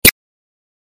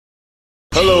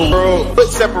Hello, world. What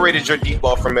separated your deep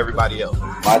ball from everybody else?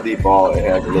 My deep ball, it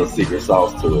has a little secret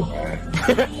sauce to it,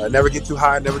 man. Never get too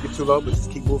high, never get too low, but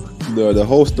just keep moving. The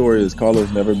whole story is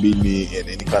Carlos never beat me in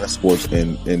any kind of sports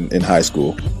in high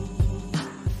school.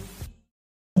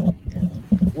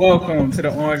 Welcome to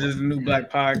the Orange is the New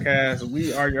Black podcast.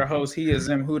 We are your hosts. He is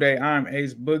Zim Hude. I'm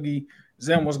Ace Boogie.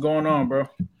 Zim, what's going on, bro?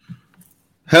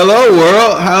 Hello,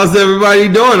 world. How's everybody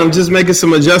doing? I'm just making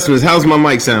some adjustments. How's my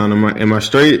mic sound? Am I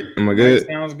straight? Am I good? Mike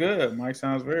sounds good. Mike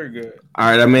sounds very good. All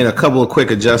right, I made a couple of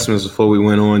quick adjustments before we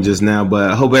went on just now,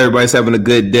 but I hope everybody's having a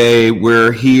good day.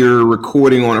 We're here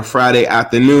recording on a Friday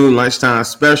afternoon, lunchtime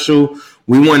special.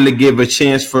 We wanted to give a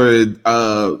chance for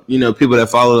people that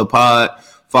follow the pod,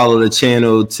 follow the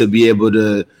channel, to be able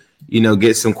to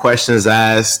get some questions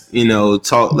asked, let's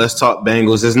talk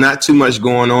Bengals. There's not too much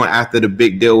going on after the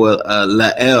big deal with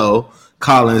La'el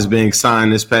Collins being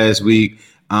signed this past week.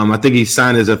 I think he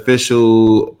signed his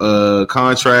official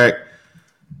contract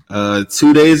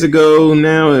 2 days ago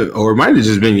now, or it might have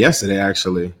just been yesterday,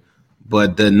 actually.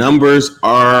 But the numbers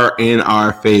are in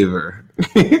our favor.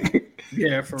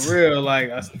 Yeah, for real. Like,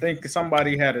 I think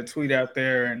somebody had a tweet out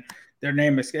there, and their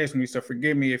name escapes me, so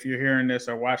forgive me if you're hearing this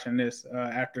or watching this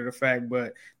after the fact.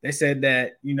 But they said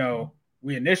that,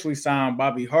 we initially signed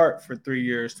Bobby Hart for 3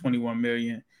 years, $21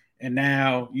 million. And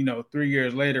now, 3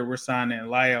 years later, we're signing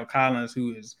La'el Collins,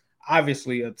 who is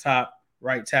obviously a top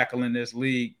right tackle in this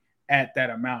league, at that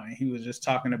amount. And he was just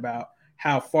talking about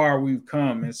how far we've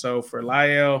come. And so for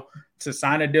La'el to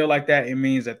sign a deal like that, it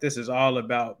means that this is all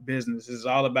about business. This is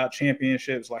all about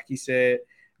championships, like he said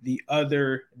the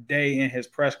other day in his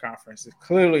press conference. It's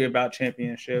clearly about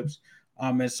championships.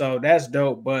 And so that's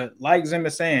dope. But like Zim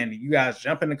is saying, you guys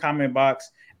jump in the comment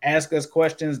box, ask us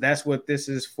questions. That's what this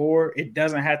is for. It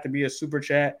doesn't have to be a super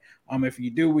chat. If you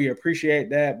do, we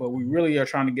appreciate that. But we really are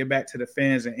trying to get back to the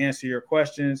fans and answer your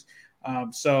questions.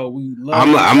 So we love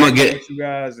I'm gonna get you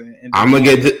guys. I'm gonna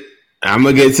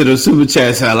get to the super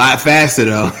chats a lot faster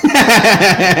though.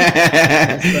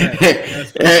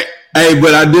 That's right. Hey,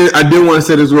 but I did want to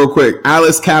say this real quick.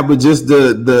 Alex Kappa, just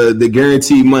the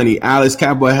guaranteed money. Alex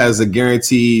Kappa has a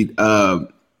guaranteed money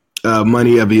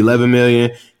of $11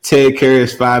 million. Ted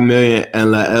Karras $5 million,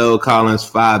 and La'el Collins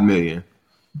 $5 million.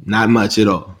 Not much at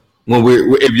all.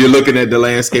 If you're looking at the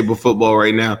landscape of football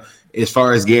right now, as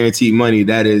far as guaranteed money,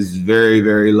 that is very,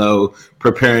 very low,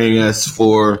 preparing us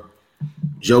for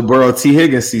Joe Burrow, T.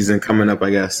 Higgins season coming up,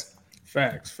 I guess.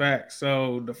 Facts.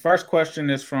 So the first question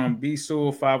is from B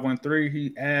Sewell 513.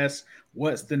 He asks,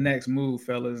 "What's the next move,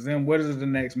 fellas? And what is the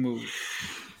next move?"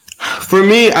 For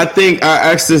me, I think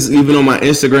I asked this even on my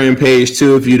Instagram page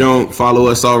too. If you don't follow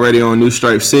us already on New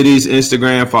Stripe City's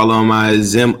Instagram, follow my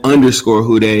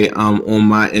Zim_Hude on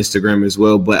my Instagram as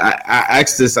well. But I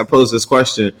posed this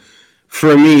question.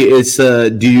 For me, it's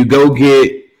do you go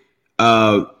get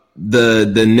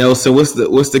the Nelson, what's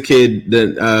the kid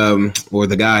or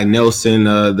the guy Nelson,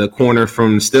 the corner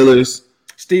from Steelers,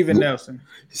 Steven Nelson.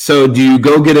 So do you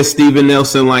go get a Steven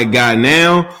Nelson like guy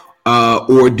now,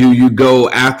 or do you go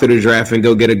after the draft and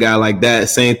go get a guy like that?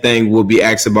 Same thing will be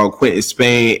asked about Quentin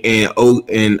Spain and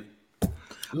Larry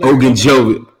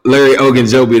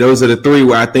Ogunjobi. Those are the three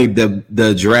where I think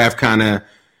the draft kind of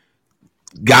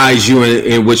guides you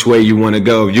in which way you want to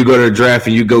go. If you go to the draft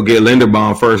and you go get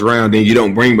Linderbaum first round, then you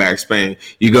don't bring back Spain.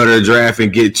 You go to the draft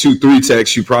and get 2-3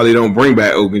 techs, you probably don't bring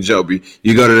back Ogunjobi.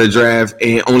 You go to the draft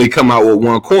and only come out with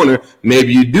one corner,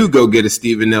 maybe you do go get a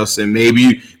Steven Nelson.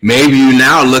 Maybe you're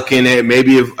now looking at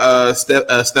if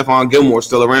Stephon Gilmore's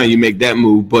still around, you make that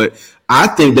move. But I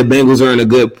think the Bengals are in a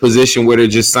good position where they're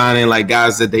just signing like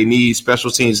guys that they need, special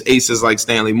teams aces like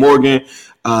Stanley Morgan,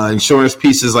 insurance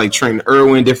pieces like Trent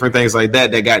Irwin, different things like that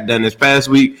got done this past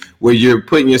week, where you're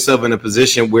putting yourself in a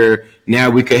position where now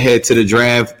we could head to the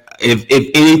draft. If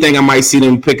anything, I might see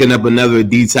them picking up another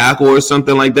D tackle or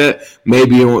something like that,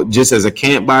 maybe just as a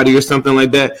camp body or something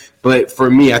like that. But for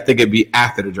me, I think it'd be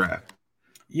after the draft.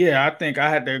 Yeah, I think I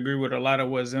had to agree with a lot of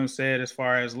what Zim said as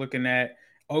far as looking at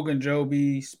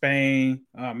Ogunjobi, Spain,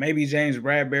 maybe James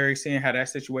Bradbury, seeing how that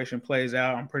situation plays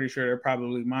out. I'm pretty sure they're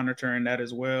probably monitoring that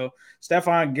as well.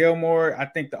 Stephon Gilmore, I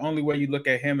think the only way you look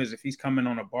at him is if he's coming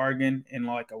on a bargain in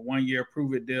like a 1-year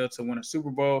prove-it deal to win a Super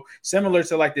Bowl, similar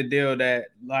to like the deal that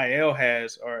La'el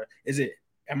has. Or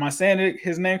am I saying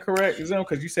his name correct?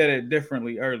 Because you said it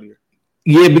differently earlier.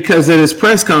 Yeah, because at his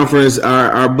press conference,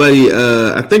 our buddy,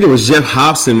 I think it was Jeff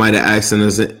Hobson might have asked him,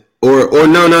 or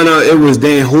no, it was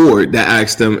Dan Horde that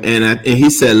asked him, and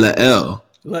he said La'el.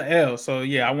 So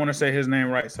yeah, I want to say his name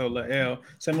right. So La'el,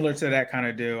 similar to that kind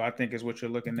of deal, I think is what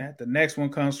you're looking at. The next one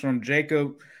comes from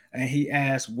Jacob, and he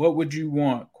asked, "What would you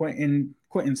want, Quentin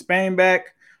Spain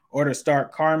back, or to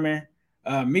start Carmen?"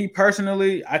 Me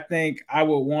personally, I think I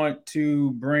would want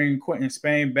to bring Quentin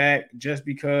Spain back just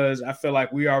because I feel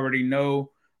like we already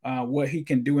know what he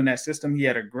can do in that system. He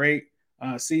had a great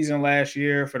season last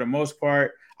year for the most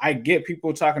part. I get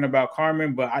people talking about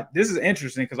Carmen, but this is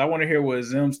interesting because I want to hear what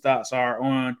Zim's thoughts are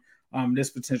on this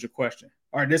potential question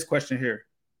or this question here.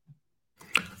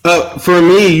 For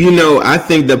me, I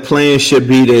think the plan should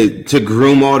be to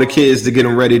groom all the kids to get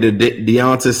them ready to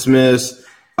Deonta Smith,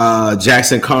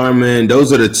 Jackson Carman.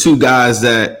 Those are the two guys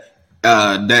that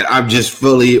I'm just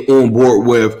fully on board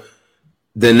with.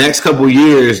 The next couple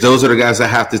years, those are the guys that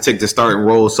have to take the starting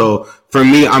role. So for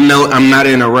me, I'm not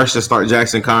in a rush to start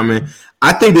Jackson Carman.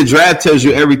 I think the draft tells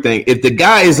you everything. If the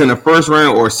guy is in a first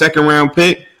round or second round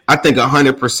pick, I think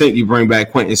 100% you bring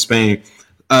back Quentin Spain.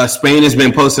 Spain has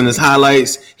been posting his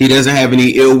highlights. He doesn't have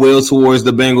any ill will towards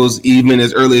the Bengals, even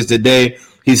as early as today.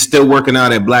 He's still working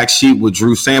out at Black Sheep with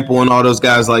Drew Sample and all those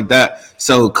guys like that.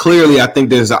 So clearly, I think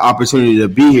there's an opportunity to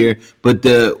be here. But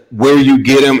where you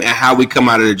get him and how we come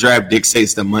out of the draft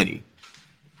dictates the money.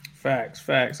 Facts.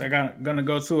 I'm gonna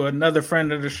go to another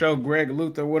friend of the show, Greg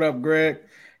Luther. What up, Greg?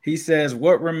 He says,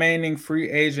 what remaining free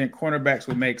agent cornerbacks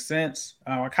would make sense?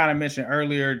 I kind of mentioned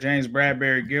earlier James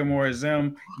Bradbury, Gilmore,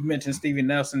 Zim. You mentioned Steven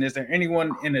Nelson. Is there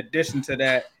anyone in addition to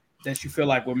that you feel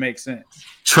like would make sense?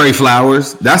 Trey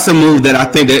Flowers. That's a move that I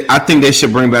think they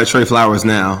should bring back Trey Flowers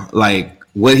now. Like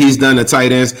what he's done to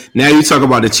tight ends. Now you talk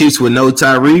about the Chiefs with no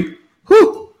Tyreek.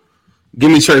 Whew. Give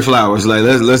me Trey Flowers. Like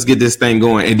let's get this thing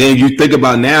going. And then you think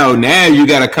about now you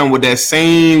got to come with that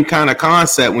same kind of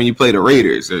concept when you play the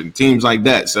Raiders or teams like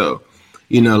that. So,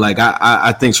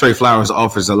 I think Trey Flowers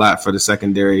offers a lot for the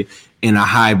secondary in a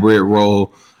hybrid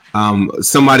role.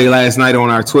 Somebody last night on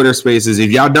our Twitter Spaces,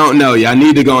 if y'all don't know, y'all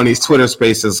need to go on these Twitter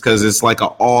Spaces because it's like an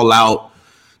all-out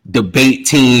debate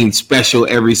team special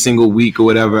every single week or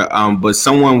whatever. But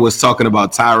someone was talking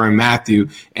about Tyrann Mathieu,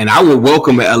 and I would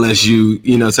welcome at LSU,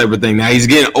 type of thing. Now he's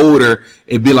getting older.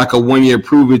 It'd be like a 1-year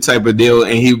prove it type of deal,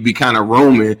 and he would be kind of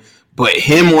roaming. But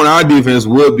him on our defense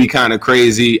would be kind of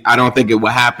crazy. I don't think it will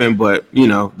happen, but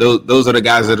those are the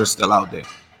guys that are still out there.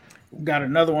 Got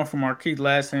another one from our Keith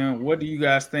Lasson. What do you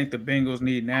guys think the Bengals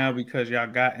need now because y'all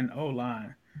got an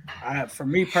O-line? For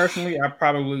me personally, I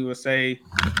probably would say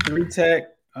 3 tech.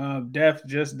 Depth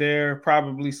just there,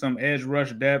 probably some edge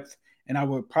rush depth, and I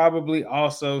would probably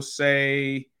also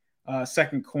say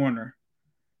second corner.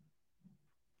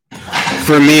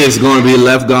 For me, it's going to be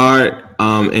left guard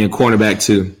and cornerback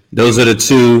too. Those are the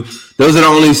two. Those are the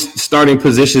only starting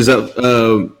positions up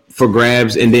for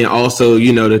grabs, and then also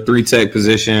the 3 tech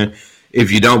position.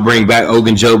 If you don't bring back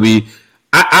Ogunjobi,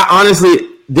 I honestly,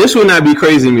 this would not be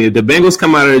crazy to me if the Bengals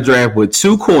come out of the draft with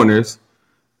 2 corners.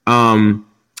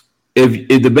 If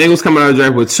the Bengals come out of the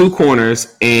draft with 2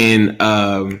 corners and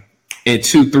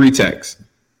 2 3 techs,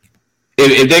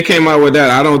 if they came out with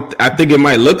that, I think it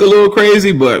might look a little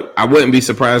crazy, but I wouldn't be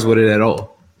surprised with it at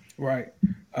all. Right.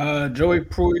 Joey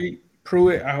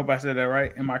Pruitt, I hope I said that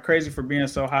right. Am I crazy for being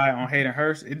so high on Hayden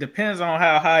Hurst? It depends on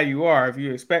how high you are. If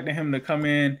you're expecting him to come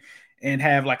in and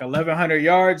have like 1,100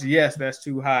 yards, yes, that's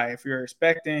too high. If you're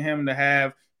expecting him to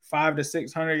have 500 to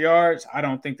 600 yards, I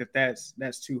don't think that's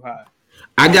too high.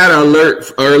 I got an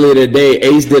alert earlier today.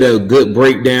 Ace did a good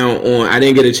breakdown on. I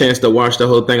didn't get a chance to watch the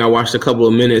whole thing. I watched a couple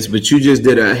of minutes, but you just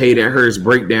did a Hayden Hurst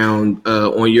breakdown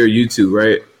on your YouTube,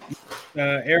 right?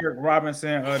 Eric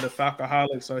Robinson, the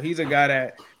Falcoholic. So he's a guy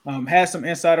that has some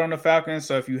insight on the Falcons.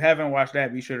 So if you haven't watched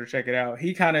that, be sure to check it out.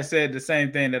 He kind of said the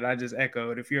same thing that I just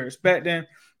echoed. If you're expecting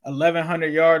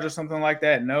 1,100 yards or something like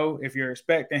that, no. If you're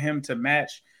expecting him to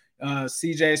match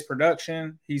CJ's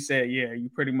production, he said, yeah, you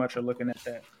pretty much are looking at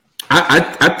that.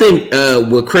 I think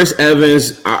with Chris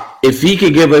Evans, if he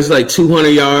could give us like 200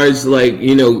 yards,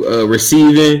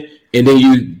 receiving, and then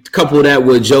you couple that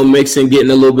with Joe Mixon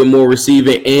getting a little bit more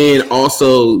receiving, and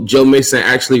also Joe Mixon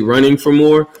actually running for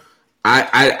more,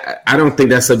 I don't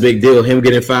think that's a big deal. Him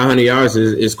getting 500 yards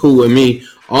is cool with me.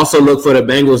 Also, look for the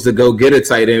Bengals to go get a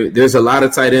tight end. There's a lot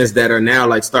of tight ends that are now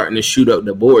like starting to shoot up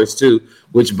the boards too,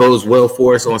 which bodes well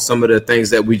for us on some of the things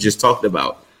that we just talked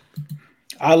about.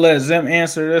 I'll let Zim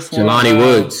answer this one. Jelani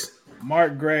Woods.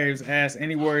 Mark Graves asked,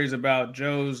 any worries about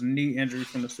Joe's knee injury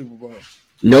from the Super Bowl?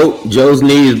 Nope. Joe's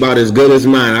knee is about as good as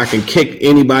mine. I can kick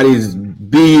anybody's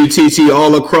BUTT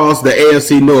all across the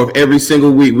AFC North every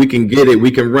single week. We can get it. We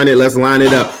can run it. Let's line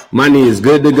it up. My knee is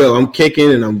good to go. I'm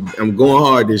kicking, and I'm going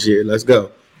hard this year. Let's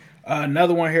go.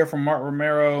 Another one here from Mark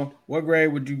Romero. What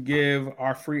grade would you give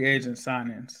our free agent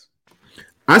signings?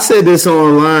 I said this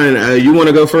online. You want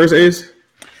to go first, Ace?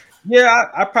 Yeah,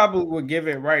 I probably would give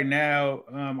it right now.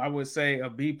 I would say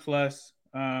a B+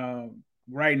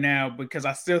 right now, because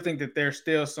I still think that there's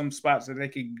still some spots that they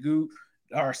could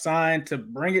are signed to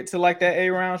bring it to like that A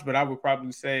rounds, but I would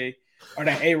probably say, or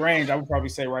that A range, I would probably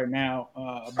say right now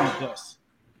a B plus.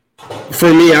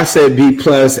 For me, I said B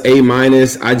plus, A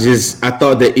minus. I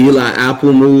thought the Eli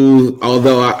Apple move,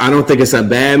 although I don't think it's a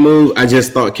bad move, I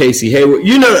just thought Casey Hayward.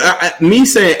 Me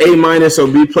saying A minus or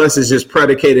B plus is just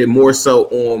predicated more so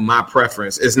on my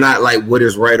preference. It's not like what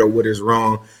is right or what is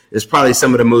wrong. It's probably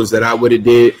some of the moves that I would have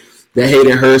did. The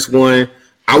Hayden Hurst one,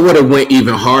 I would have went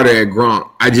even harder at Gronk.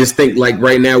 I just think like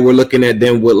right now we're looking at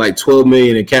them with like $12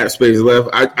 million in cap space left.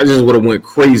 I just would have went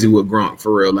crazy with Gronk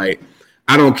for real. Like,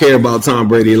 I don't care about Tom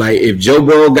Brady. Like, if Joe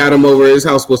Burrow got him over his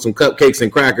house with some cupcakes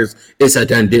and crackers, it's a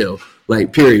done deal.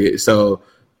 Like, period. So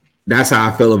that's how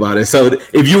I feel about it. So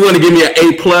if you want to give me an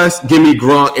A plus, give me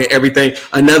Gronk and everything.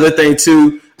 Another thing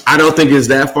too, I don't think it's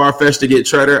that far fetched to get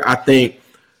Treader. I think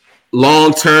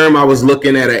long term, I was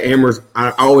looking at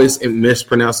I always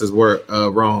mispronounce his word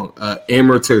wrong.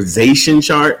 Amortization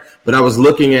chart, but I was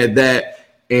looking at that.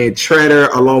 And Treader,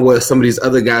 along with some of these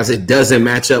other guys, it doesn't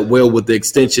match up well with the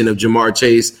extension of Jamar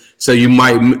Chase. So you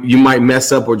might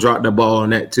mess up or drop the ball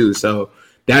on that too. So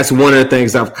that's one of the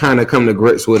things I've kind of come to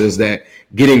grips with, is that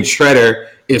getting Treader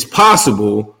is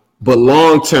possible, but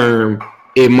long term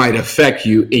it might affect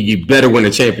you, and you better win a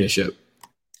championship.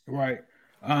 Right.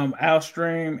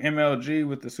 Alstream MLG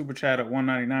with the super chat at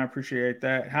 199. Appreciate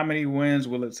that. How many wins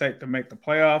will it take to make the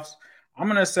playoffs? I'm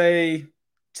gonna say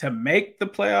to make the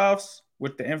playoffs,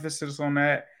 with the emphasis on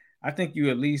that, I think you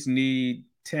at least need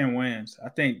 10 wins. I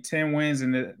think 10 wins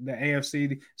in the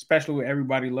AFC, especially with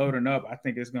everybody loading up, I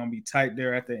think it's going to be tight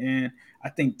there at the end. I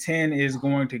think 10 is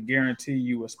going to guarantee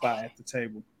you a spot at the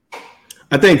table.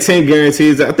 I think 10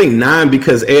 guarantees. I think 9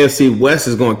 because AFC West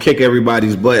is going to kick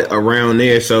everybody's butt around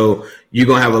there. So you're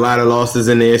going to have a lot of losses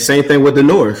in there. Same thing with the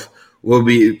North. We'll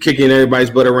be kicking everybody's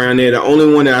butt around there. The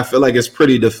only one that I feel like is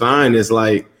pretty defined is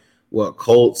like,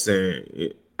 Colts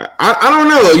and – I don't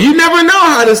know. You never know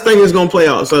how this thing is going to play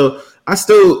out. So I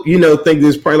still, think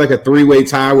there's probably like a 3-way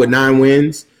tie with 9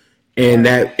 wins, and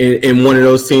that and one of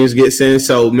those teams gets in.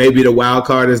 So maybe the wild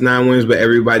card is 9 wins, but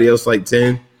everybody else like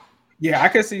 10. Yeah, I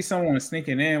could see someone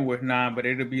sneaking in with 9, but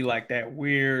it'll be like that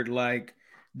weird like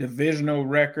divisional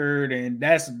record, and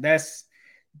that's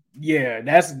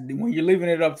when you're leaving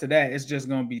it up to that, it's just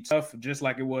going to be tough, just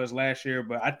like it was last year.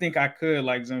 But I think I could,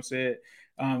 like Zim said,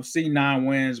 see 9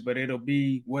 wins, but it'll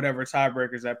be whatever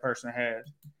tiebreakers that person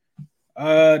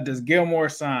has. Does Gilmore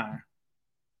sign?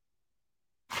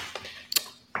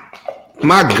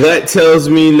 My gut tells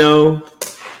me no,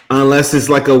 unless it's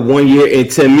like a 1 year.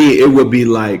 And to me, it would be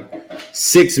like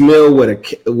 $6 million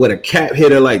with a cap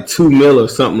hit of like $2 million or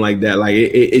something like that. Like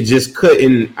it just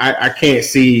couldn't. I can't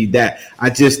see that. I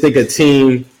just think a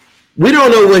team. We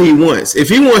don't know what he wants. If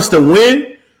he wants to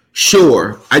win,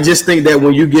 sure. I just think that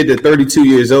when you get to 32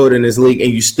 years old in this league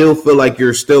and you still feel like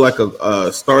you're still like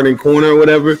a starting corner or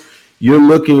whatever, you're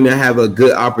looking to have a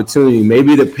good opportunity.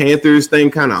 Maybe the Panthers thing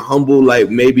kind of humbled like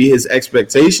maybe his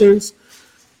expectations.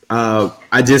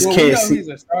 I just can't see. He's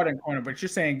a starting corner, but you're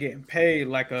saying getting paid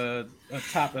like a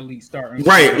top elite starting.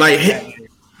 Right, like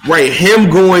him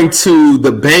going to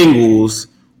the Bengals,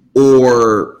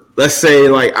 or let's say,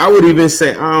 like, I would even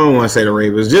say, I don't want to say the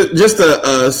Ravens, just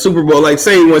a Super Bowl, like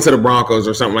say he went to the Broncos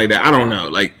or something like that. I don't know,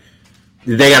 like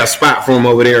they got a spot for him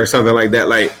over there or something like that.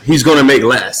 Like he's going to make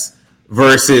less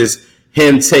versus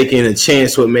him taking a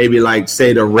chance with maybe like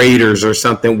say the Raiders or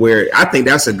something, where I think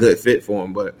that's a good fit for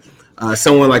him. But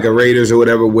someone like a Raiders or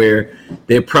whatever, where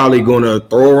they're probably going to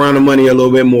throw around the money a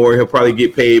little bit more. He'll probably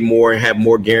get paid more and have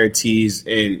more guarantees,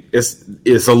 and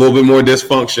it's a little bit more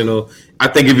dysfunctional. I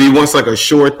think if he wants like a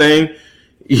sure thing,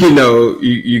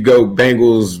 you go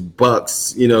Bengals,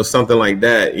 Bucks, something like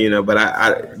that,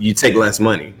 but you take less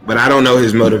money. But I don't know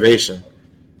his motivation.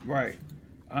 Right.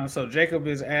 So Jacob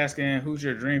is asking, who's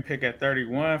your dream pick at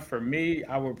 31? For me,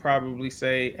 I would probably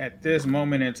say at this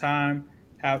moment in time,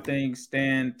 how things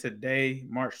stand today,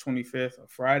 March 25th,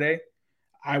 Friday,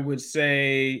 I would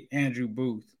say Andrew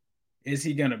Booth. Is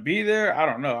he going to be there? I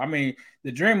don't know. I mean,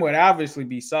 the dream would obviously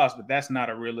be Sauce, but that's not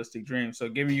a realistic dream. So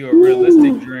giving you a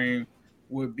realistic dream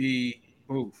would be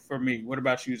Booth for me. What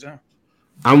about you, Zim?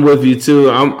 I'm with you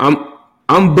too.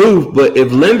 I'm Booth, but if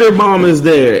Linderbaum is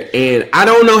there, and I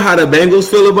don't know how the Bengals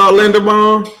feel about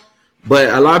Linderbaum, but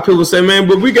a lot of people say, man,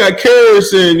 but we got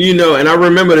Karras, and I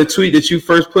remember the tweet that you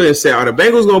first put and said, are the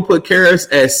Bengals going to put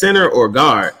Karras at center or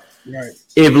guard? Right.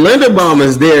 If Linderbaum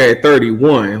is there at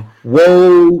 31,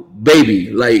 whoa,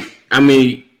 baby. Like, I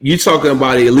mean, you talking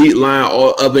about an elite line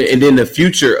all of it, and then the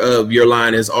future of your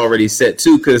line is already set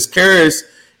too, because Karras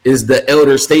is the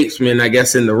elder statesman, I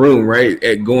guess, in the room, right?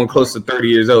 At going close to 30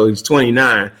 years old. He's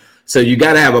 29. So you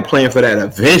got to have a plan for that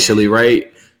eventually,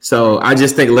 right? So I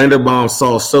just think Linderbaum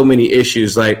saw so many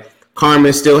issues. Like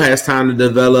Carmen still has time to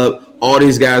develop. All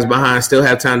these guys behind still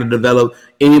have time to develop.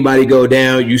 Anybody go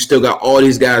down, you still got all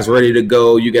these guys ready to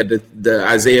go. You got the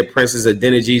Isaiah Prince's,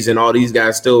 Adenijis, and all these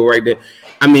guys still right there.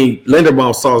 I mean,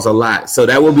 Linderbaum solves a lot. So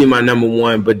that would be my number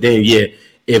one. But then, yeah,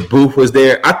 if Booth was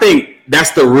there, I think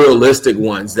that's the realistic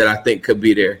ones that I think could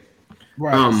be there.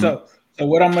 Right. So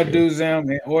what I'm going to do,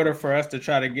 Zim, in order for us to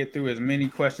try to get through as many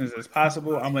questions as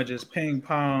possible, I'm going to just ping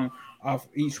pong off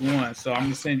each one. So I'm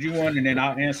going to send you one, and then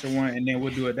I'll answer one, and then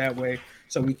we'll do it that way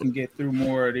so we can get through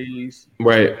more of these.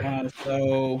 Right.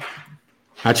 So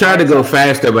I tried to go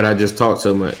faster, but I just talked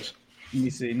so much. Let me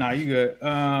see. No, you good.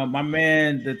 My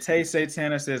man, the Tay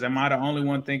Satana says, am I the only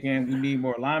one thinking we need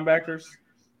more linebackers?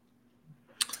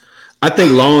 I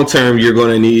think long term you're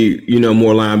going to need,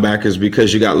 more linebackers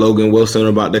because you got Logan Wilson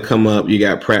about to come up, you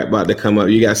got Pratt about to come up,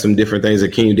 you got some different things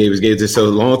that Kenny Davis gave us. So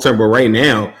long term, but right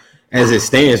now, as it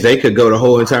stands, they could go the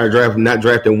whole entire draft not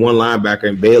drafting one linebacker,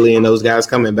 and Bailey and those guys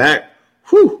coming back.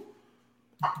 Whew.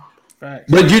 Right.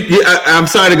 But I'm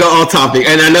sorry to go off topic,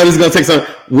 and I know this is going to take some.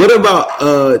 What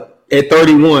about at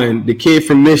 31, the kid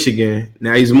from Michigan?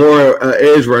 Now he's more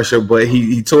edge rusher, but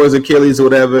he tore his Achilles or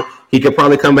whatever. He could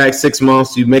probably come back 6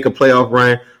 months. You make a playoff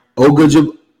run. Ogabo.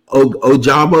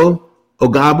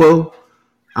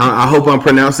 I hope I'm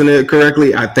pronouncing it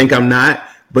correctly. I think I'm not.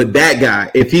 But that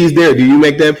guy, if he's there, do you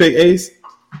make that pick, Ace?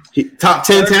 Top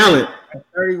 10 talent. At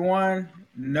 31,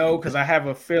 no, because I have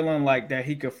a feeling like that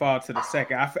he could fall to the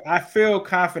second. I feel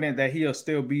confident that he'll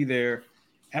still be there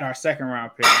at our second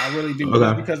round pick. I really do,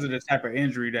 because of the type of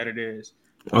injury that it is.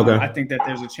 Okay. I think that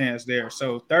there's a chance there.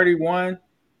 So 31,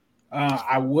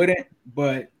 I wouldn't,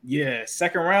 but yeah,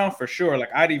 second round for sure. Like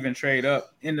I'd even trade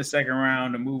up in the second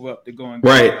round to move up to go and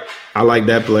right. I like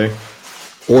that play.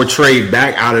 Or trade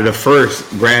back out of the first,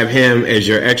 grab him as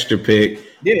your extra pick.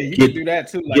 Yeah, you can do that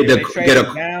too. Like they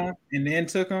traded down and then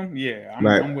took him. Yeah,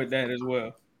 I'm with that as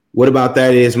well. What about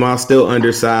that? Is Miles still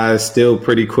undersized, still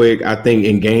pretty quick? I think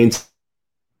in game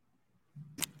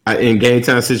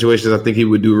time situations, I think he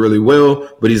would do really well,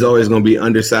 but he's always going to be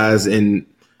undersized. And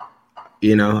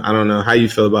I don't know how you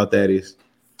feel about that. Is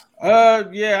I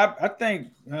think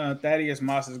Thaddeus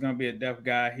Moss is going to be a depth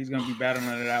guy. He's going to be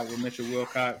battling it out with Mitchell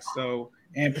Wilcox.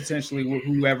 And potentially with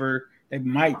whoever they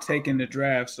might take in the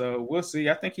draft. So we'll see.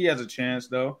 I think he has a chance,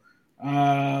 though.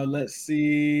 Let's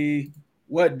see.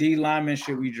 What D lineman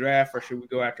should we draft, or should we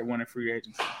go after one in free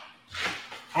agency?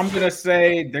 I'm going to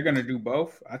say they're going to do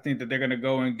both. I think that they're going to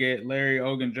go and get Larry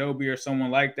Ogunjobi or someone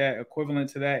like that, equivalent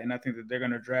to that, and I think that they're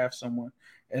going to draft someone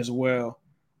as well.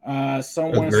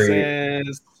 Someone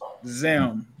says,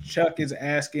 Zim, Chuck is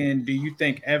asking, do you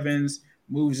think Evans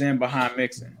moves in behind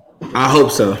Mixon? I hope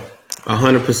so.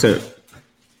 100%.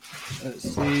 Let's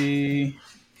see.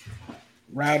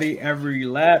 Rowdy Every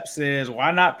Lap says,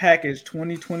 why not package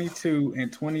 2022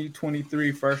 and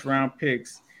 2023 first round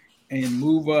picks and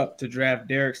move up to draft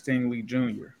Derek Stingley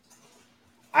Jr.?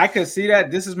 I could see that.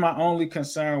 This is my only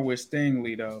concern with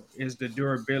Stingley, though, is the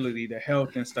durability, the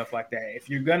health, and stuff like that.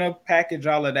 If you're going to package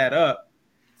all of that up,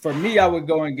 for me, I would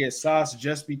go and get Sauce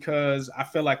just because I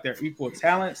feel like they're equal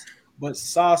talents. But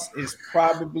Sauce is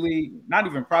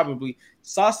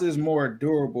Sauce is more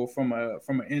durable from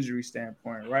an injury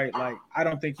standpoint, right? Like, I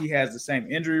don't think he has the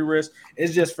same injury risk.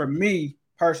 It's just for me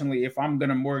personally, if I'm going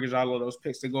to mortgage all of those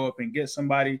picks to go up and get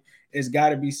somebody, it's got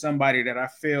to be somebody that I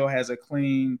feel has a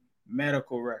clean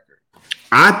medical record.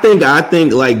 I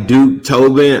think like Duke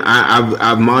Tobin.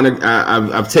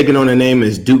 I've taken on a name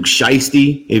as Duke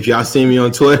Shiesty. If y'all see me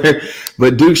on Twitter,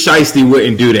 but Duke Shiesty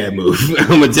wouldn't do that move.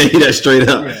 I'm gonna tell you that straight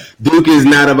up. Yeah. Duke is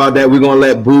not about that. We're gonna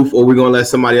let Booth or we're gonna let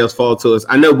somebody else fall to us.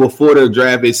 I know before the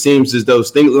draft, it seems as though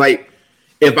things like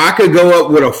if I could go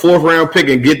up with a fourth round pick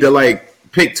and get to like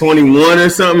pick 21 or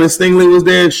something, and Stingley was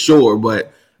there, sure.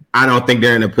 But I don't think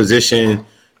they're in a position.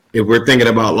 If we're thinking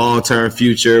about long-term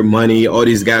future, money, all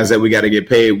these guys that we got to get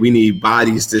paid, we need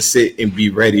bodies to sit and be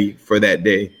ready for that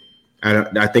day.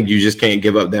 I think you just can't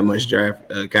give up that much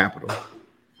draft capital.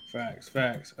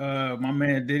 Facts. My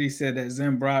man Diddy said that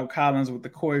Zim bribed Collins with the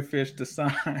koi fish to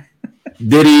sign.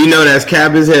 Diddy, that's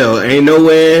cap as hell. Ain't no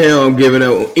way in hell I'm giving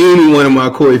up any one of my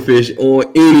koi fish on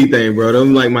anything, bro.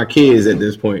 Them like my kids at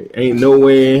this point. Ain't no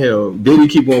way in hell. Diddy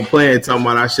keep on playing, talking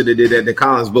about I should have did that to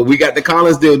Collins, but we got the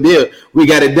Collins deal. We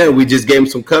got it done. We just gave him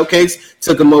some cupcakes,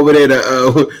 took him over there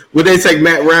to would they take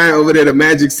Matt Ryan over there to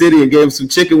Magic City and gave him some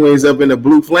chicken wings up in the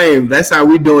Blue Flame. That's how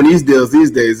we doing these deals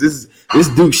these days. This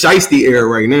Duke Shiesty era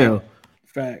right now.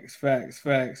 Facts.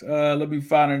 Let me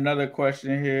find another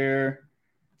question here.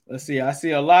 Let's see. I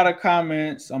see a lot of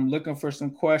comments. I'm looking for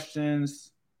some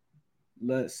questions.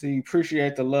 Let's see.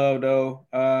 Appreciate the love, though.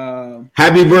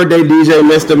 Happy birthday, DJ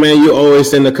Mister, man. You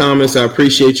always in the comments. I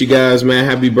appreciate you guys, man.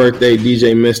 Happy birthday,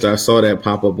 DJ Mister. I saw that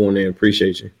pop up on there.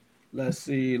 Appreciate you. Let's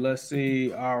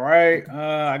see. All right.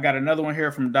 I got another one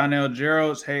here from Donnell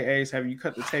Geralds. Hey, Ace, have you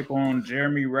cut the tape on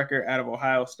Jeremy Ruckert out of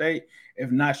Ohio State?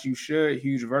 If not, you should.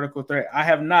 Huge vertical threat. I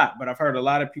have not, but I've heard a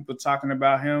lot of people talking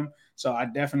about him. So I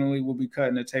definitely will be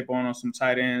cutting the tape on some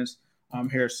tight ends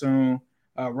here soon.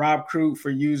 Rob Crute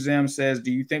for UZM says,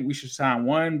 do you think we should sign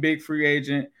one big free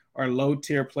agent or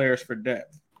low-tier players for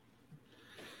depth?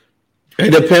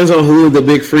 It depends on who the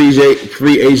big free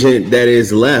agent that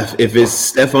is left. If it's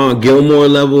Stephon Gilmore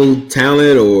level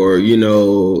talent, or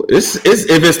if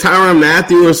it's Tyrann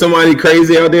Mathieu or somebody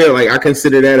crazy out there, like I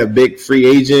consider that a big free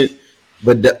agent.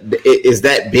 But is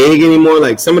that big anymore?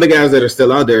 Like some of the guys that are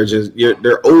still out there,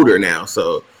 they're older now.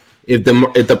 So if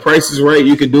the price is right,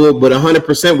 you could do it. But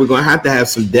 100%, we're gonna have to have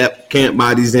some depth, camp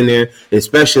bodies in there,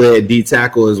 especially at D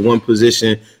tackle is one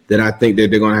position that I think that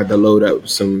they're gonna have to load up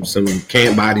some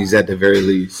camp bodies at the very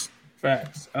least.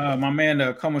 Facts. My man,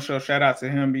 the Como Show, shout out to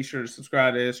him. Be sure to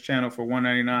subscribe to his channel for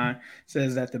 $1.99.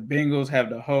 Says that the Bengals have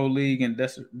the whole league in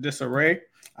disarray.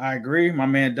 I agree. My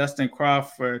man Dustin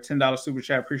Croft for $10 super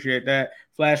chat. Appreciate that.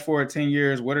 Flash forward 10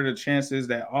 years. What are the chances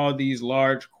that all these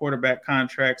large quarterback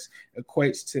contracts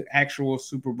equates to actual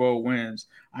Super Bowl wins?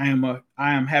 I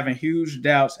am having huge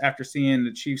doubts after seeing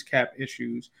the Chiefs cap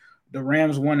issues. The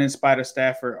Rams won in spite of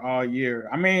Stafford all year.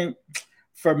 I mean,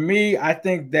 for me, I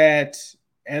think that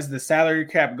as the salary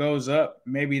cap goes up,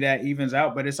 maybe that evens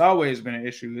out, but it's always been an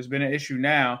issue. It's been an issue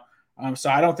now.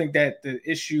 So I don't think that the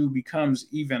issue becomes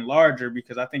even larger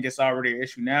because I think it's already an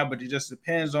issue now, but it just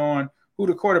depends on who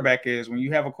the quarterback is. When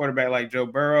you have a quarterback like Joe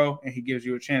Burrow and he gives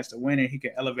you a chance to win and he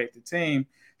can elevate the team,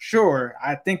 sure,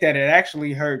 I think that it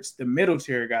actually hurts the middle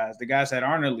tier guys, the guys that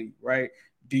aren't elite, right?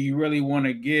 Do you really want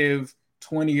to give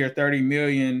 20 or 30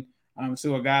 million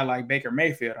to a guy like Baker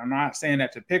Mayfield? I'm not saying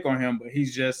that to pick on him, but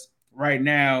he's just right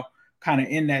now kind of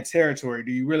in that territory.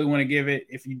 Do you really want to give it,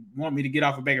 if you want me to get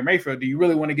off of Baker Mayfield, do you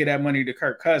really want to get that money to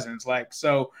Kirk Cousins? Like,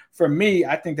 so for me,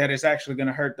 I think that it's actually going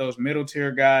to hurt those middle tier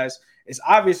guys. It's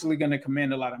obviously going to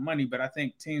command a lot of money, but I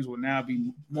think teams will now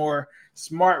be more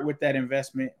smart with that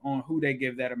investment on who they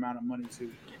give that amount of money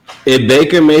to. If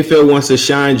Baker Mayfield wants to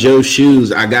shine Joe's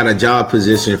shoes, I got a job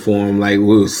position for him. Like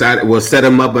we'll set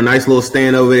him up a nice little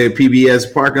stand over there at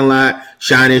PBS parking lot,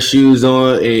 shine his shoes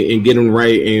on and get him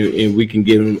right, and we can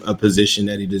give him a position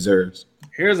that he deserves.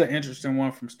 Here's an interesting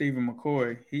one from Stephen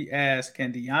McCoy. He asked,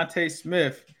 can Deontay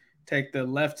Smith take the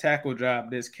left tackle job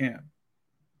this camp?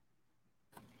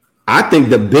 I think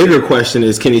the bigger question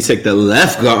is, can he take the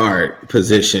left guard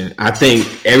position? I think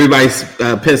everybody's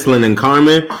penciling in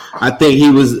Carmen. I think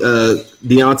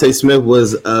Deontay Smith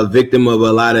was a victim of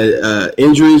a lot of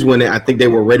injuries when I think they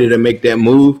were ready to make that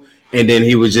move. And then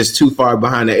he was just too far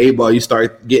behind the eight ball. You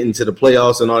start getting to the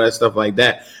playoffs and all that stuff like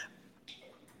that.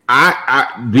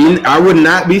 I would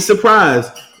not be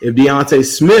surprised if Deontay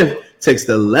Smith takes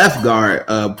the left guard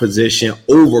position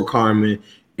over Carmen.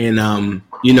 And,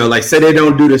 like say they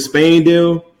don't do the Spain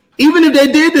deal. Even if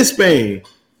they did the Spain,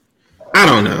 I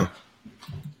don't know.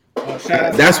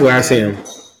 That's where I see him.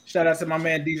 Shout out to my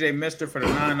man DJ Mister for the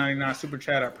 $9.99 super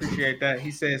chat. I appreciate that.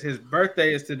 He says his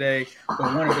birthday is today,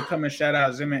 but wanted to come and shout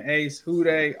out Zim and Ace. Who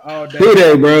day all day. Who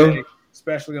day, bro?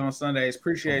 Especially on Sundays.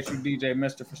 Appreciate you, DJ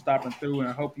Mister, for stopping through, and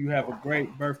I hope you have a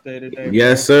great birthday today.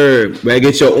 Yes, sir. Better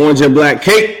get your orange and black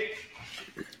cake.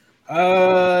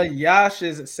 Yash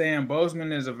is saying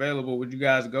Bozeman is available. Would you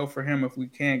guys go for him if we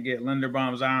can't get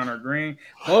Linderbaum, Zion, or Green?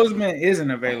 Bozeman isn't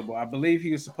available. I believe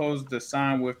he was supposed to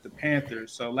sign with the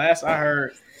Panthers. So last I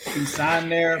heard, he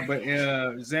signed there. But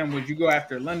Zim, would you go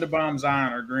after Linderbaum,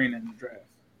 Zion, or Green in the draft?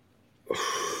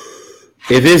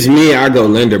 If it's me, I go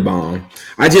Linderbaum.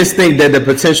 I just think that the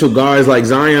potential guards like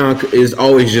Zion is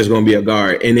always just going to be a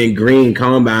guard, and then Green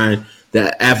combine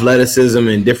the athleticism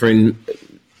and different.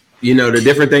 The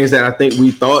different things that I think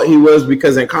we thought he was,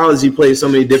 because in college he played so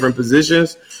many different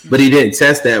positions, but he didn't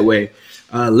test that way.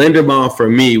 Linderbaum for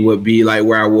me would be like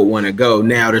where I would want to go.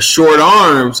 Now the short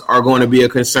arms are going to be a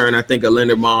concern. I think a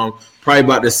Linderbaum probably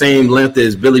about the same length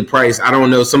as Billy Price. I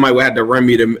don't know. Somebody would have to run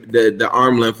me the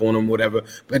arm length on him, whatever.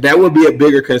 But that would be a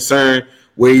bigger concern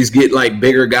where he's get like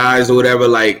bigger guys or whatever.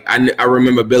 Like I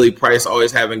remember Billy Price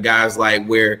always having guys like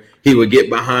where he would get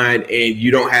behind and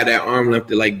you don't have that arm length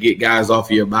to like get guys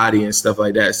off of your body and stuff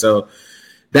like that. So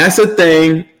that's a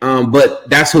thing. But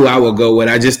that's who I will go with.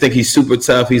 I just think he's super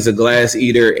tough. He's a glass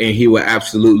eater and he will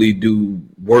absolutely do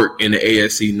work in the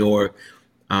AFC North.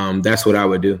 That's what I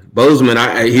would do. Bozeman,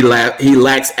 he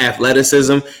lacks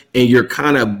athleticism, and you're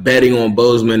kind of betting on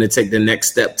Bozeman to take the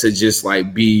next step to just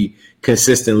like be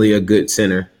consistently a good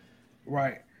center.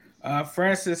 Right.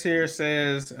 Francis here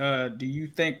says, do you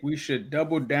think we should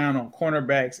double down on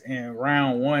cornerbacks in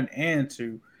round 1 and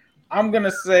 2? I'm going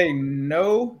to say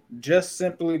no, just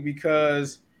simply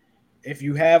because if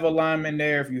you have a lineman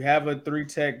there, if you have a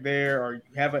 3-tech there, or you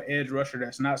have an edge rusher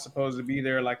that's not supposed to be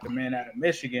there, like the man out of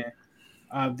Michigan,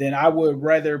 then I would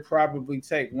rather probably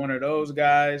take one of those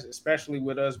guys, especially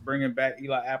with us bringing back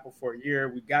Eli Apple for a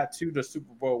year. We got to the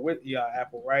Super Bowl with Eli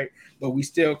Apple, right? But we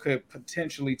still could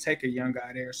potentially take a young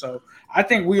guy there. So I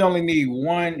think we only need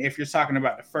one if you're talking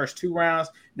about the first 2 rounds.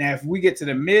 Now, if we get to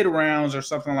the mid rounds or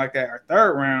something like that, or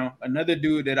 3rd round, another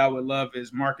dude that I would love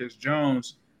is Marcus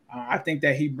Jones. I think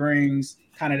that he brings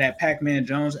kind of that Pac-Man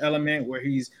Jones element where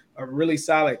he's a really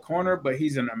solid corner, but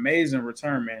he's an amazing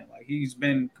return man. Like, he's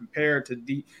been compared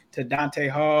to Dante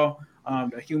Hall,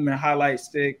 the human highlight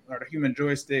stick or the human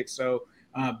joystick. So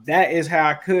that is how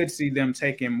I could see them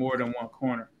taking more than one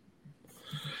corner.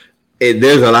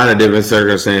 There's a lot of different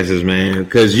circumstances, man,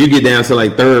 because you get down to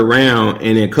like 3rd round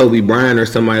and then Kobe Bryant or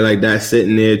somebody like that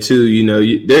sitting there too. You know,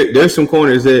 there's some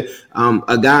corners that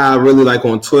a guy I really like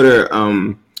on Twitter,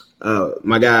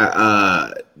 my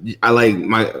guy, I like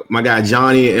my guy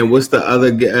Johnny, and what's the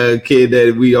other kid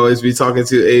that we always be talking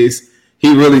to, Ace?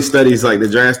 He really studies like the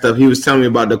draft stuff. He was telling me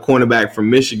about the cornerback from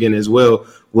Michigan as well,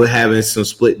 with having some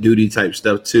split duty type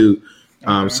stuff too.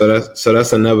 So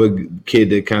that's another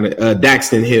kid that kind of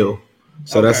Daxton Hill.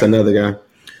 So that's another guy.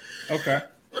 Okay.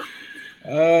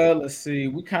 Let's see.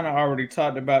 We kind of already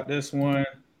talked about this one.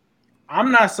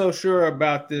 I'm not so sure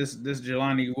about this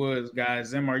Jelani Woods, guys.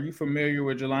 Zim, are you familiar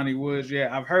with Jelani Woods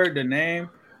yet? I've heard the name.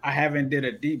 I haven't did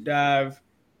a deep dive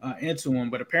into him,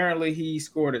 but apparently he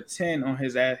scored a 10 on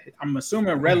his, I'm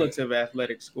assuming, relative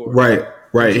athletic score.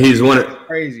 Right. He's one of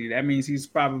crazy. That means he's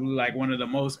probably like one of the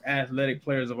most athletic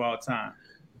players of all time.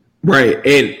 Right.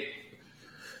 And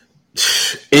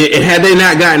had they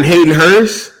not gotten Hayden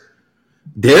Hurst,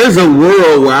 there's a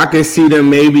world where I can see them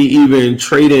maybe even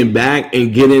trading back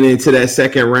and getting into that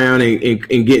 2nd round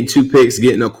and getting 2 picks,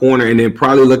 getting a corner, and then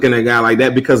probably looking at a guy like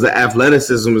that because the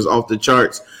athleticism is off the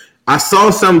charts. I saw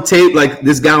some tape, like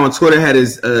this guy on Twitter had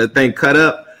his thing cut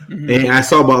up, and I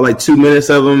saw about like 2 minutes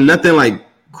of him. Nothing like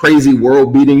crazy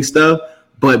world-beating stuff,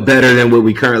 but better than what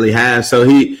we currently have. So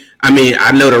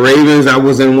I know the Ravens, I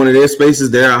was in one of their spaces.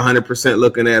 They're 100%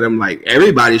 looking at him. Like,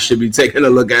 everybody should be taking a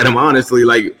look at him, honestly,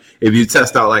 like, if you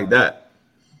test out like that.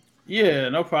 Yeah,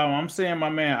 no problem. I'm seeing my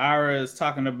man Ira is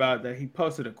talking about that. He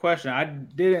posted a question. I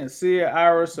didn't see it,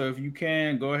 Ira, so if you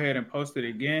can, go ahead and post it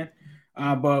again.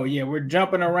 But, yeah, we're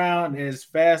jumping around as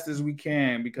fast as we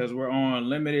can because we're on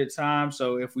limited time.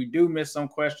 So if we do miss some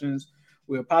questions,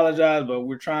 we apologize, but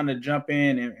we're trying to jump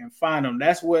in and find them.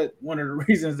 That's one of the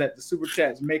reasons that the Super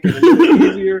Chats make it a little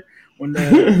easier when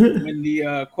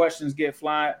the questions get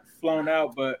flown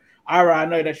out. But Ira, I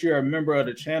know that you're a member of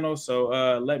the channel,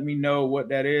 so let me know what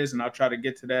that is, and I'll try to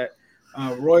get to that.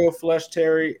 Royal Flush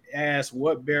Terry asks,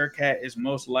 what Bearcat is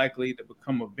most likely to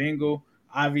become a Bengal?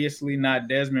 Obviously not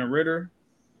Desmond Ridder.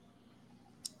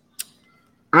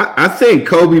 I think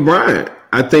Kobe Bryant.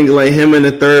 I think like him in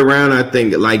the 3rd round, I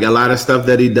think like a lot of stuff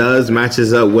that he does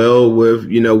matches up well with,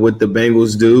 what the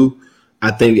Bengals do.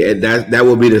 I think that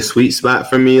will be the sweet spot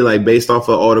for me, like based off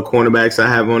of all the cornerbacks I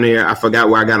have on here. I forgot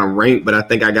where I got them ranked, but I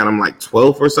think I got them like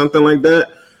 12th or something like that.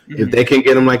 Mm-hmm. If they can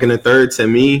get him like in the 3rd, to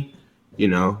me,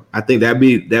 I think that'd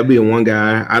be a one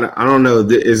guy. I don't know.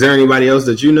 Is there anybody else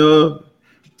that you know of?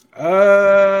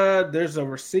 There's a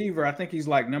receiver. I think he's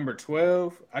like number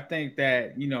 12. I think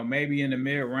that, maybe in the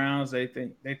mid rounds they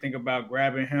think about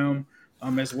grabbing him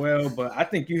as well. But I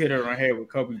think you hit it on the head with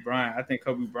Kobe Bryant. I think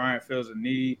Kobe Bryant feels a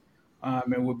need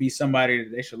and would be somebody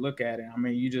that they should look at. And I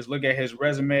mean, you just look at his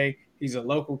resume. He's a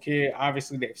local kid.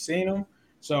 Obviously, they've seen him.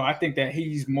 So I think that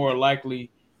he's the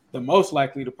most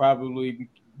likely to probably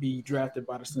be drafted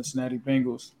by the Cincinnati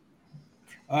Bengals.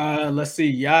 Let's see.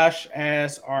 Yash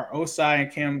asks, are Osai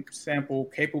and Cam Sample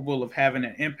capable of having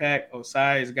an impact?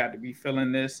 Osai has got to be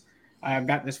feeling this. I've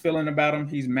got this feeling about him.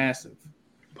 He's massive.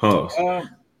 Pause. Pause.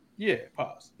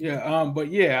 Yeah. But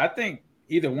yeah, I think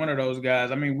either one of those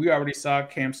guys. I mean, we already saw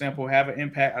Cam Sample have an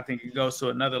impact. I think he goes to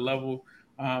another level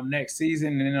next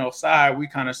season. And then Osai, we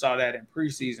kind of saw that in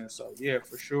preseason. So yeah,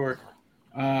 for sure.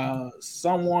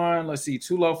 Someone, let's see,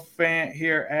 Tulo fan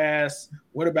here asks,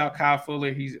 what about Kyle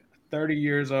Fuller? He's 30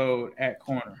 years old at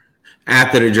corner.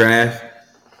 After the draft?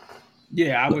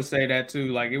 Yeah, I would say that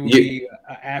too. Like, it would be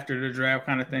after the draft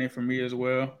kind of thing for me as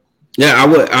well. Yeah, I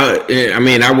would.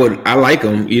 I like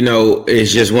him.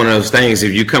 It's just one of those things.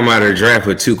 If you come out of the draft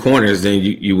with 2 corners, then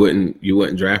you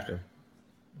wouldn't draft him.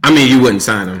 I mean, you wouldn't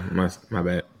sign him. My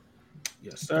bad.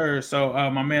 Yes, sir. So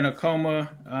my man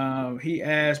Akoma, he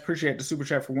asked, appreciate the super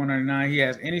chat for 199. He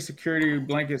has any security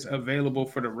blankets available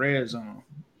for the red zone.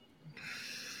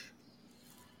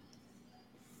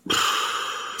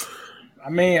 I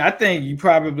mean, I think you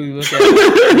probably look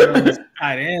at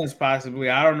tight ends possibly.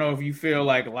 I don't know if you feel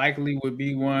like likely would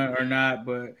be one or not,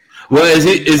 but well, is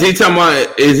he talking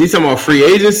about free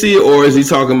agency or is he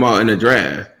talking about in the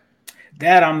draft?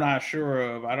 That I'm not sure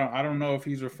of. I don't know if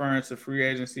he's referring to free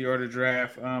agency or the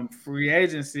draft. Free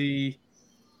agency,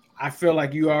 I feel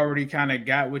like you already kind of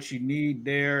got what you need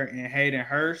there in Hayden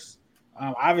Hurst.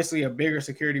 Obviously, a bigger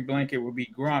security blanket would be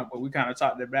Gronk, but we kind of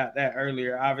talked about that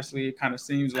earlier. Obviously, it kind of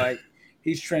seems like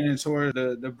he's trending toward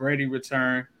the Brady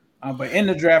return. But in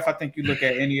the draft, I think you look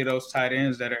at any of those tight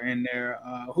ends that are in there.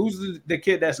 Who's the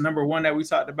kid that's number one that we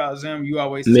talked about, Zim? You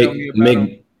always tell me about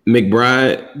him.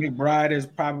 McBride. McBride is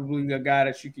probably a guy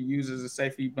that you could use as a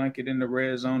safety blanket in the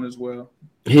red zone as well.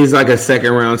 He's like a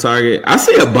second round target. I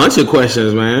see a bunch of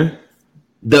questions, man.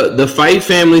 The Fight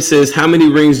family says, how many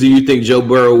rings do you think Joe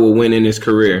Burrow will win in his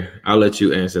career? I'll let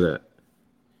you answer that.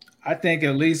 I think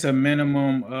at least a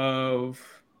minimum of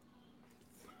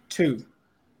 2.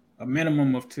 A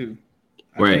minimum of 2.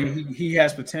 I think he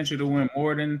has potential to win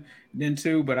more than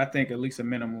 2, but I think at least a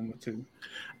minimum of 2.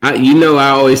 I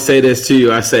always say this to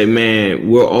you. I say, man,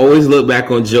 we'll always look back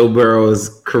on Joe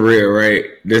Burrow's career, right?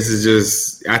 This is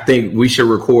just, I think we should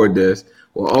record this.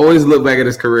 We'll always look back at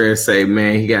his career and say,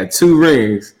 man, he got 2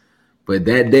 rings, but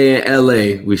that day in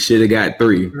LA, we should have got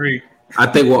 3. I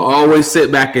think we'll always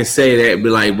sit back and say that, be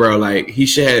like, bro, like he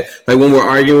should have, like when we're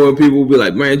arguing with people, we'll be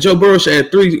like, man, Joe Burrow should have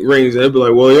 3 rings. And they'll be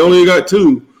like, well, he only got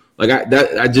 2. Like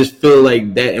I just feel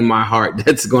like that in my heart,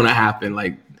 that's going to happen.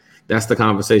 Like that's the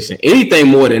conversation. Anything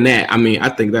more than that, I mean, I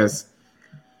think that's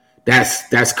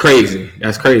crazy.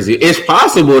 That's crazy. It's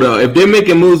possible though. If they're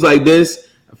making moves like this,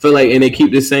 I feel like, and they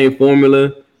keep the same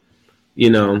formula,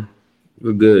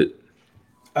 we're good.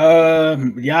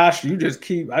 Yash, I just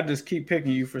keep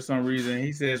picking you for some reason.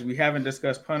 He says we haven't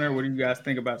discussed punter. What do you guys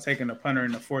think about taking a punter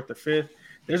in the 4th or 5th?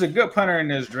 There's a good punter in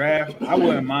this draft. I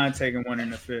wouldn't mind taking one in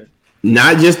the 5th.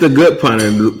 Not just a good punter,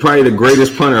 probably the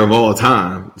greatest punter of all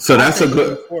time. So that's a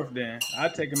good 4th. Then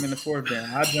I'd take him in the 4th. Then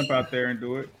I'd jump out there and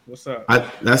do it. What's up?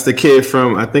 That's the kid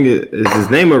from, I think is his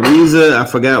name Ariza. I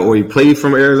forgot, or he played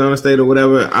from Arizona State or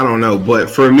whatever. I don't know. But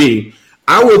for me,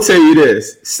 I will tell you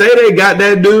this: say they got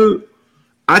that dude.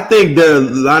 I think there are a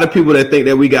lot of people that think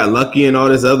that we got lucky and all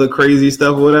this other crazy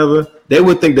stuff or whatever. They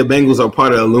would think the Bengals are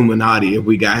part of the Illuminati if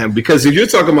we got him. Because if you're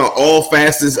talking about all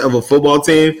facets of a football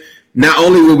team, not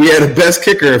only will we have the best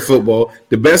kicker in football,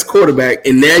 the best quarterback,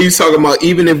 and now you're talking about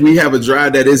even if we have a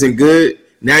drive that isn't good,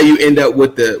 now you end up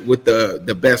with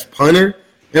the best punter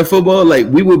in football. Like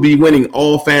we would be winning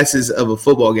all facets of a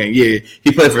football game. Yeah,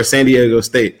 he played for San Diego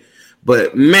State,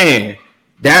 but man,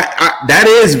 that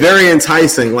is very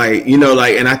enticing.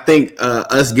 And I think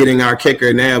us getting our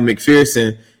kicker now,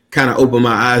 McPherson, kind of opened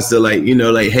my eyes to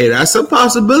hey, that's a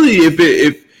possibility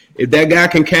if that guy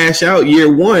can cash out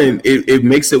year 1, it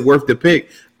makes it worth the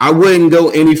pick. I wouldn't go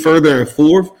any further in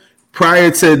 4th. Prior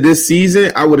to this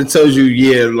season, I would have told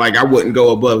you, I wouldn't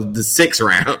go above the 6th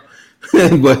round.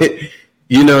 But,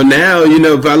 now,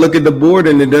 if I look at the board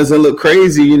and it doesn't look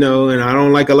crazy, and I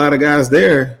don't like a lot of guys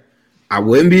there, I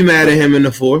wouldn't be mad at him in the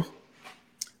 4th.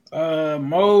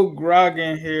 Mo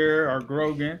Grogan here, or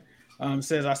Grogan,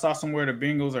 says, I saw somewhere the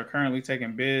Bengals are currently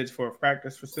taking bids for a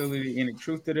practice facility. Any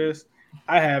truth to this?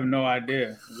 I have no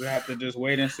idea. We have to just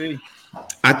wait and see.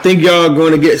 I think y'all are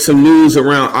going to get some news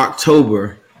around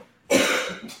October.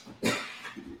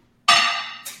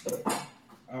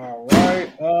 All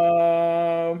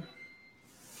right.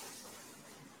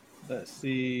 Let's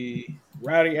see.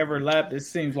 Rowdy Everlap. It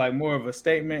seems like more of a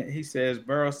statement. He says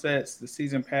Burrow sets the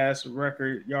season pass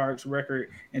yards record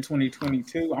in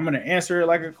 2022. I'm going to answer it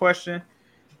like a question.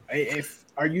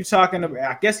 Are you talking about?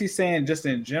 I guess he's saying just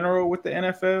in general with the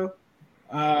NFL.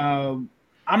 I'm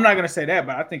not gonna say that,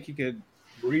 but I think he could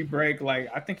re-break.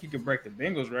 I think he could break the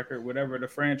Bengals record, whatever the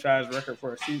franchise record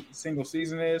for a single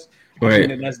season is. Right. I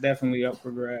think that's definitely up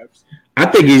for grabs. I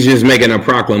think he's just making a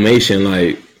proclamation,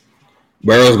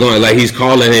 Burrow's going, he's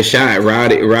calling his shot.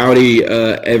 Rowdy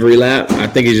every lap. I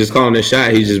think he's just calling his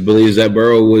shot. He just believes that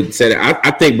Burrow would say that.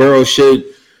 I think Burrow should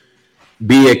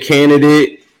be a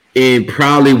candidate and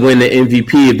probably win the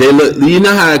MVP. If they look,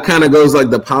 how it kind of goes,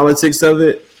 the politics of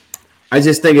it. I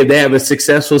just think if they have a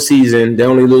successful season, they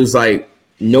only lose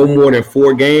no more than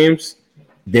 4 games,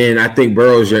 then I think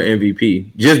Burrow's your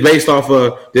MVP. Just based off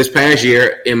of this past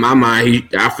year, in my mind,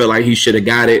 I feel like he should have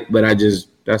got it, but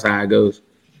that's how it goes.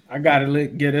 I got to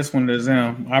get this one to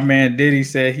Zim. Our man Diddy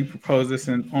said he proposed this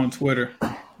on Twitter.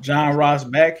 John Ross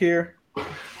back here.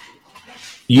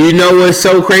 You know what's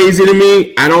so crazy to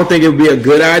me? I don't think it would be a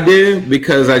good idea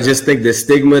because I just think the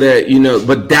stigma that,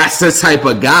 but that's the type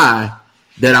of guy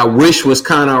that I wish was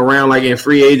kind of around, like in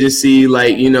free agency,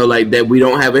 like, like that we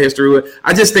don't have a history with.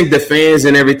 I just think the fans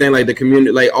and everything, like the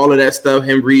community, like all of that stuff,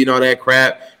 him reading all that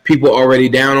crap, people already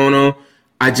down on him.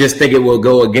 I just think it will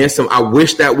go against him. I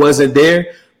wish that wasn't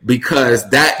there because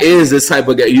that is the type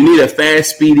of guy. You need a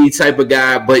fast, speedy type of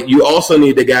guy, but you also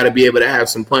need the guy to be able to have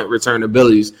some punt return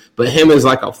abilities. But him as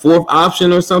like a fourth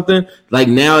option or something, like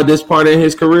now at this part in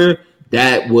his career,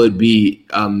 that would be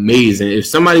amazing. If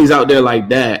somebody's out there like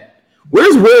that,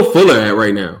 where's Will Fuller at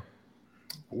right now?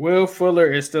 Will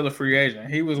Fuller is still a free agent.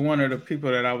 He was one of the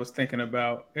people that I was thinking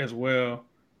about as well.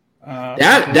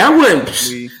 That wouldn't...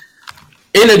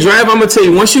 In the draft, I'm going to tell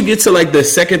you, once you get to like the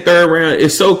second, third round,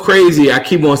 it's so crazy. I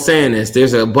keep on saying this.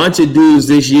 There's a bunch of dudes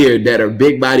this year that are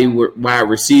big body wide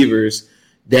receivers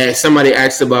that somebody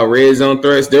asked about red zone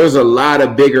threats. There's a lot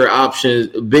of bigger options,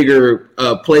 bigger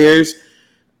players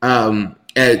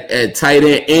at tight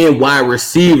end and wide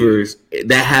receivers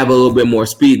that have a little bit more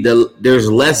speed. There's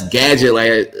less gadget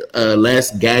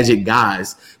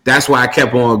guys. That's why I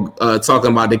kept on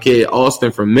talking about the kid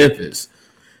Austin from Memphis.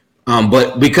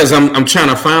 But because I'm trying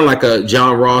to find like a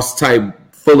John Ross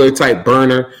type, Fuller type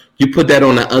burner, you put that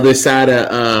on the other side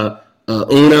of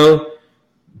Uno,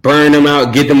 burn them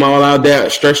out, get them all out there,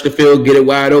 stretch the field, get it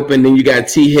wide open. Then you got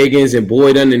T. Higgins and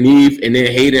Boyd underneath, and then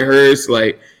Hayden Hurst.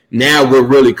 Like now we're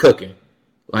really cooking.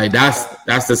 Like that's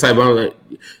the type of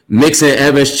mixing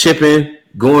Evans, chipping,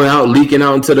 going out, leaking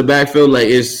out into the backfield. Like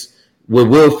it's with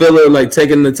Will Fuller like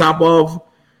taking the top off,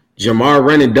 Jamar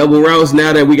running double routes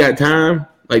now that we got time.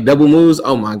 Like double moves,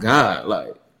 oh my God!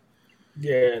 Like,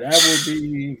 yeah, that would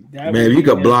be. Man, if you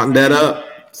could block that up,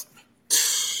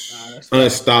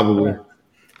 unstoppable.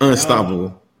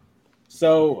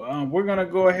 So we're gonna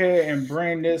go ahead and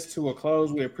bring this to a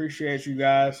close. We appreciate you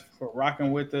guys for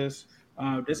rocking with us.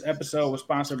 This episode was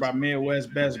sponsored by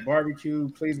Midwest Best Barbecue.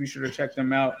 Please be sure to check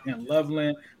them out in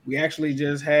Loveland. We actually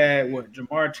just had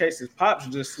Jamar Chase's pops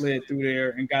just slid through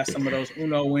there and got some of those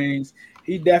Uno wings.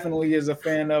 He definitely is a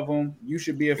fan of them. You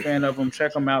should be a fan of them.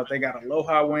 Check them out. They got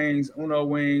Aloha wings, Uno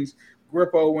wings,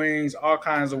 Grippo wings, all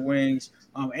kinds of wings,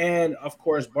 and, of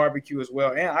course, barbecue as well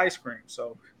and ice cream.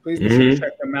 So please be sure to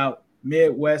check them out.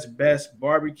 Midwest Best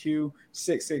Barbecue,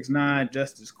 669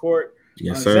 Justice Court.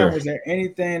 Yes, sir. Sam, was there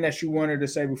anything that you wanted to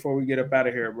say before we get up out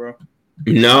of here, bro?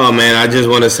 No, man. I just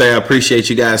want to say I appreciate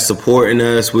you guys supporting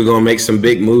us. We're going to make some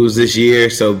big moves this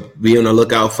year, so be on the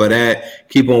lookout for that.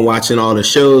 Keep on watching all the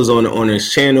shows on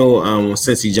this channel, on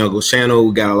Cincy Jungle channel.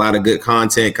 We got a lot of good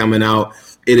content coming out.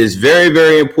 It is very,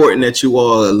 very important that you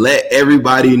all let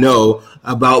everybody know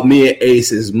about me and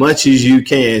Ace as much as you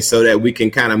can so that we can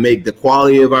kind of make the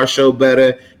quality of our show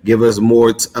better, give us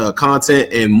more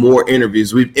content and more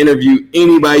interviews. We've interviewed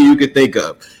anybody you could think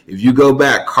of. If you go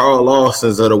back, Carl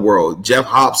Lawson's of the world, Jeff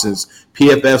Hobson's,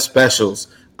 PFF Specials,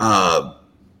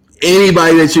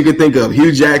 anybody that you could think of,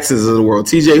 Hugh Jackson's of the world,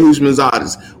 TJ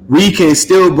Hushmanzadeh's. We can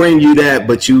still bring you that,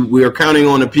 but we are counting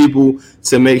on the people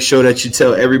to make sure that you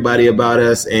tell everybody about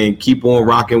us and keep on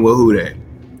rocking with Who Dat.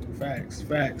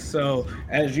 Facts. So,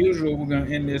 as usual, we're going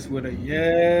to end this with a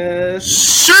yes.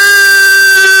 Sure.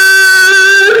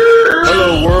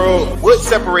 Hello, world. What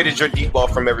separated your deep ball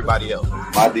from everybody else?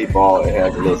 My deep ball, it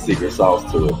has a little secret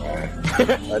sauce to it,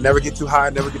 man. Never get too high,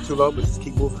 never get too low, but just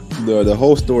keep moving. The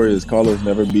whole story is Carlos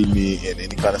never beat me in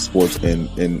any kind of sports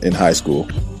in high school.